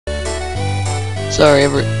Sorry,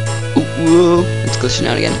 whoa, it's glitching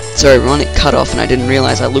out again. Sorry everyone, it cut off and I didn't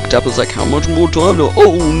realize. I looked up, it was like, how much more time? No,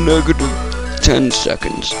 oh, negative 10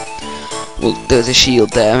 seconds. Well, there's a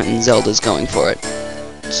shield there, and Zelda's going for it.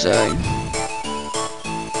 So...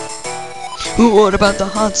 what about the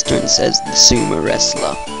Hearthstone, says the sumo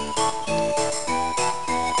wrestler.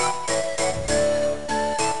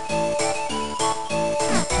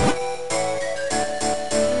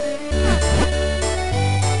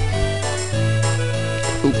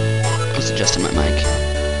 I was adjusting my mic.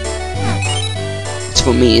 It's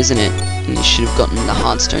for me, isn't it? And you should have gotten the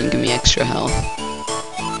Hearthstone, give me extra health.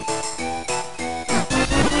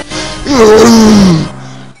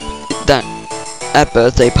 That at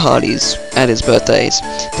birthday parties, at his birthdays,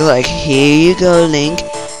 they're like, here you go, Link,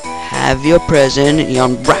 have your present, and he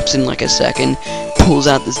unwraps in like a second, pulls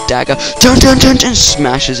out this dagger, dun dun dun dun,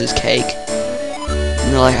 smashes his cake,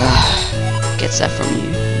 and they're like, gets that from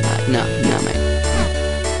you? I'm like, no mate.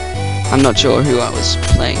 I'm not sure who I was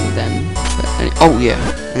playing then, but oh yeah,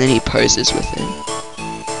 and then he poses with it.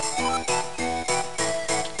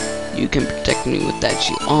 You can protect me with that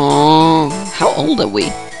shield. Oh, how old are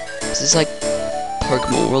we? This is like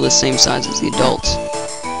Pokemon, we're all the same size as the adults.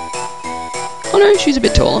 Oh no, she's a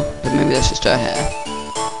bit taller, but maybe that's just her hair.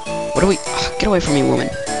 What are we? Oh, get away from me, woman.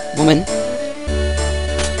 Woman.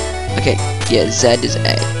 Okay, yeah, Z is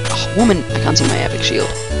A. Oh, woman, I can't see my epic shield.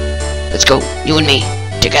 Let's go, you and me,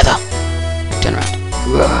 together. Turn around.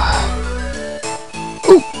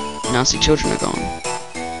 Ooh, nasty children are gone.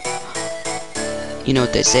 You know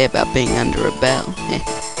what they say about being under a bell?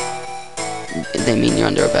 They mean you're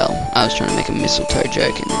under a bell. I was trying to make a mistletoe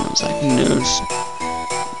joke and then I was like, no.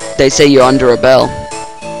 They say you're under a bell.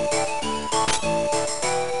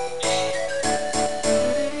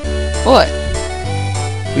 What?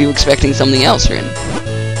 Were you expecting something else, Rin?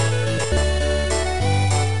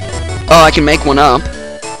 Oh, I can make one up.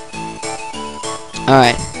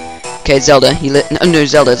 Alright. Okay, Zelda, you no,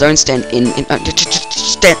 Zelda, don't stand in just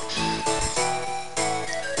stand.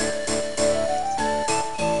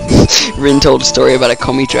 Rin told a story about a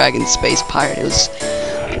commie dragon space pirate. It was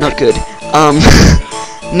not good.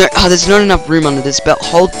 No, there's not enough room under this belt.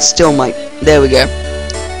 Hold still, Mike. There we go.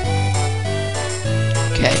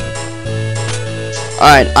 Okay.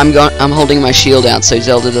 Alright, I'm holding my shield out so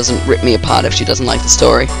Zelda doesn't rip me apart if she doesn't like the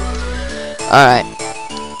story. Alright.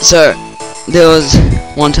 So, there was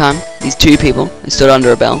one time, these two people, they stood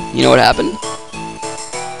under a bell. You know what happened?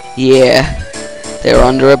 Yeah. They were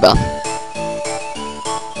under a bell.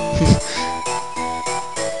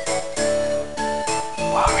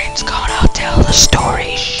 Warren's gonna tell the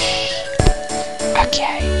story.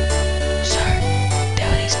 Okay. So, there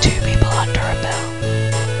were these two people under a bell.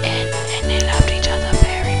 And they loved each other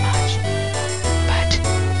very much.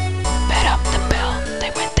 But up the bell, they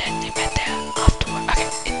met there afterward.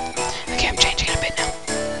 Okay, I'm changing it a bit now.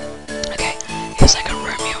 Okay, it was like a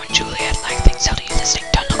Romeo and Juliet like thing. Zelda, you listening?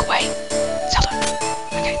 Don't look away. Zelda.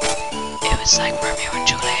 Okay. It was like Romeo and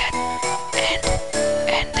Juliet.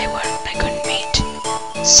 And they couldn't meet.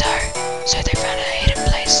 So they found a hidden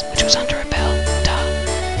place, which was under a bell,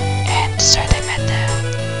 and so they met there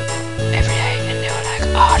every day, and they were like,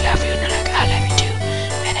 oh, I love you, and they're like, I love you too,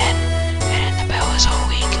 and then the bell was all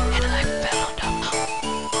weak, and it like fell on top. I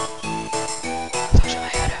thought I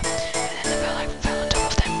heard her, and then the bell like fell on top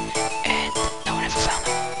of them, and no one ever found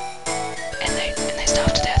them, and they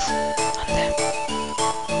starved to death under there.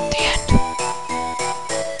 The end.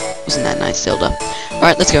 Wasn't that nice, Zelda?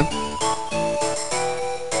 Alright, let's go.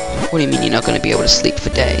 What do you mean you're not going to be able to sleep for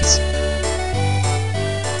days?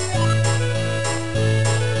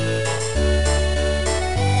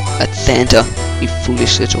 That's Santa, you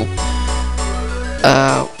foolish little...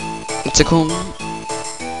 what's it called?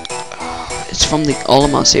 It's from the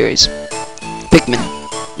Olimar series. Pikmin.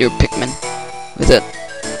 You're a Pikmin. With it.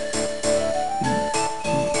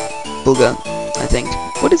 Booger, I think.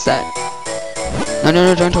 What is that?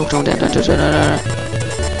 No, don't talk, no.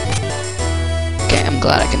 Okay, I'm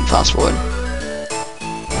glad I can fast forward.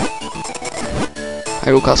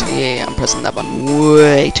 Hyrule Castle, yeah, I'm pressing that button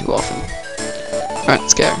way too often. Alright,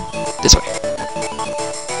 let's go. This way.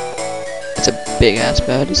 It's a big ass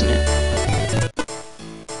bird, isn't it?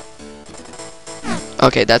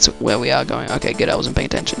 Okay, that's where we are going. Okay, good, I wasn't paying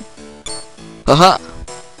attention. Haha!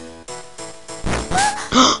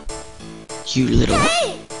 You little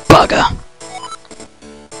bugger!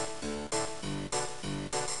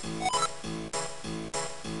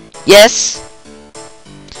 Yes!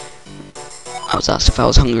 I was asked if I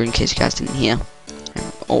was hungry in case you guys didn't hear.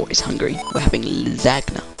 I'm always hungry. We're having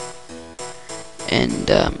lasagna. And,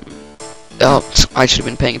 oh, I should have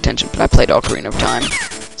been paying attention, but I played Ocarina of Time.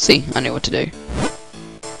 See, I knew what to do.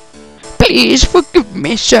 Please forgive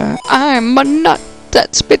me, sir. I'm a nut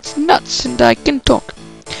that spits nuts and I can talk.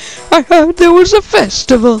 I heard there was a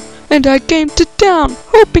festival, and I came to town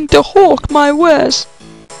hoping to hawk my wares.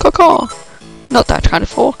 Caw-caw. Not that kind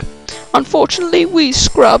of hawk. Unfortunately, we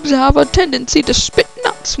scrubs have a tendency to spit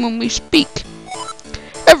nuts when we speak.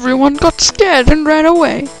 Everyone got scared and ran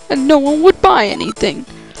away, and no one would buy anything.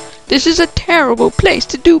 This is a terrible place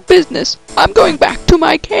to do business. I'm going back to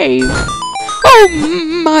my cave. Oh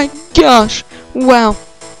my gosh. Wow.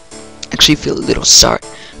 Actually feel a little sorry.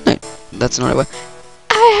 No, that's not a word.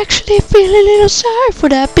 I actually feel a little sorry for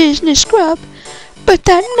that business scrub. But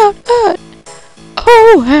that not hurt.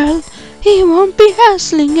 Oh well, he won't be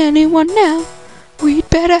hassling anyone now. We'd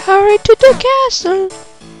better hurry to the castle.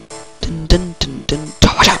 Dun dun dun dun.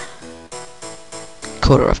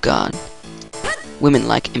 Caught her off guard. Women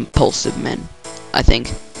like impulsive men, I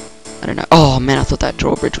think. I don't know. Oh man, I thought that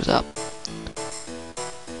drawbridge was up.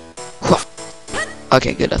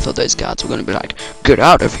 Okay, good. I thought those guards were going to be like, get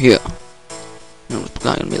out of here. And it was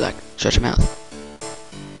going to be like, shut your mouth.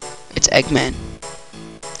 It's Eggman.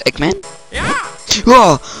 Eggman? Yeah!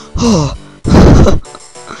 Oh! Oh!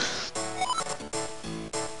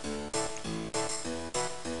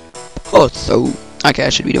 Oh, so... Okay, I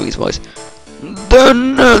should be doing his voice.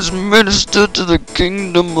 Then as minister to the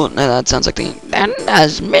kingdom of... No, that sounds like the... Then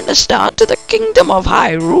as minister to the kingdom of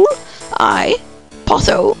Hyrule, I,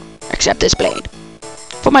 Potho, accept this blade.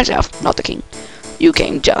 For myself, not the king. You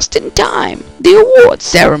came just in time. The award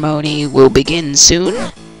ceremony will begin soon.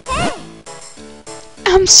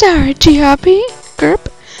 I'm sorry, GRP,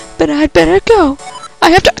 Gerp, but I'd better go.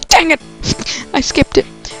 I have to... Dang it! I skipped it.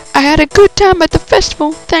 I had a good time at the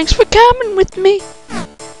festival. Thanks for coming with me.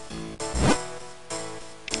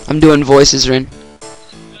 I'm doing voices, Rin.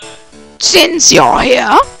 Since you're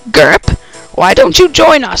here, Gerp, why don't you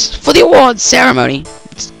join us for the awards ceremony?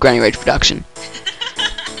 It's Granny Rage Production.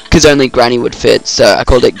 Because only Granny would fit, so I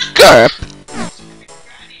called it Gerp.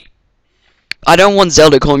 I don't want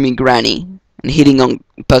Zelda calling me Granny and hitting on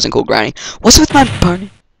a person called Granny. What's with my pony?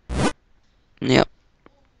 Yep.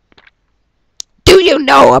 Do you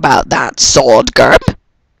know about that sword, Gerp?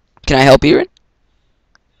 Can I help you, Rin?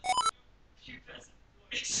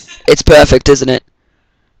 It's perfect, isn't it?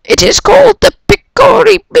 It is called the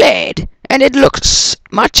Picori Blade, and it looks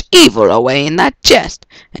much evil away in that chest.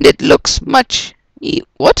 And it looks much...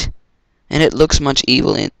 what? And it looks much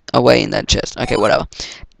evil away in that chest. Okay, whatever.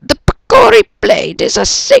 The Picori Blade is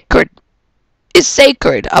sacred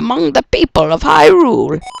among the people of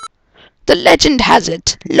Hyrule. The legend has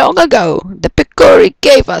it, long ago, the Picori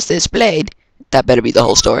gave us this blade. That better be the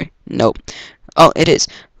whole story. Nope. Oh, it is.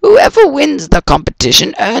 Whoever wins the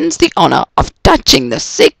competition earns the honor of touching the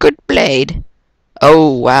sacred blade.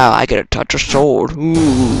 Oh, wow, I get to touch a sword.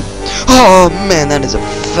 Ooh. Oh, man, that is a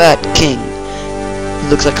fat king. He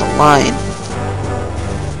looks like a lion.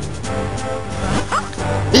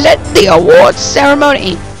 Let the awards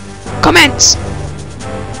ceremony commence.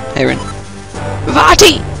 Aaron.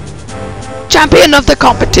 Vati, champion of the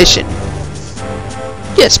competition.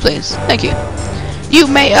 Yes, please. Thank you. You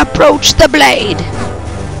may approach the blade.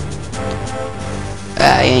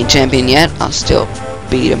 I ain't champion yet. I'll still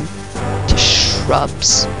beat him to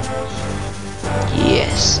shrubs.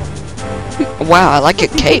 Yes. Wow, I like your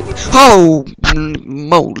cape. Oh,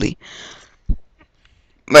 moly.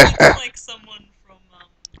 Like someone from,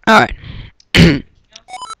 Alright. To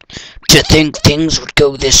think things would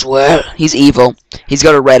go this well. He's evil. He's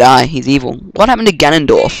got a red eye. He's evil. What happened to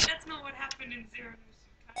Ganondorf? Hey, that's not what happened in Zero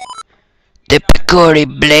The Picori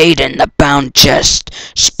blade and the bound chest,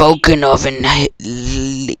 spoken of in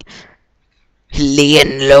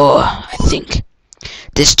Hylian lore, I think.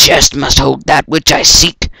 This chest must hold that which I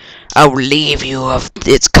seek. I will leave you of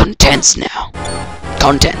its contents now.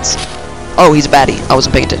 Contents. Oh, he's a baddie. I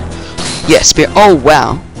wasn't paying attention. Yeah, spirit. Oh,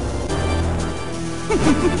 wow.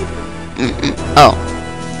 Oh,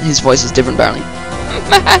 his voice is different, apparently.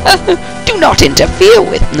 Do not interfere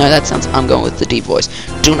with... No, that sounds... I'm going with the deep voice.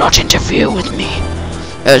 Do not interfere with me.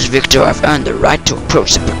 As Victor, I've earned the right to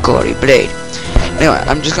approach the Picori blade. Anyway,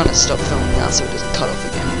 I'm just gonna stop filming now so it doesn't cut off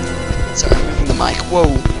again. Sorry, I'm moving the mic.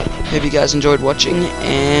 Whoa. Hope you guys enjoyed watching,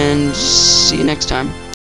 and see you next time.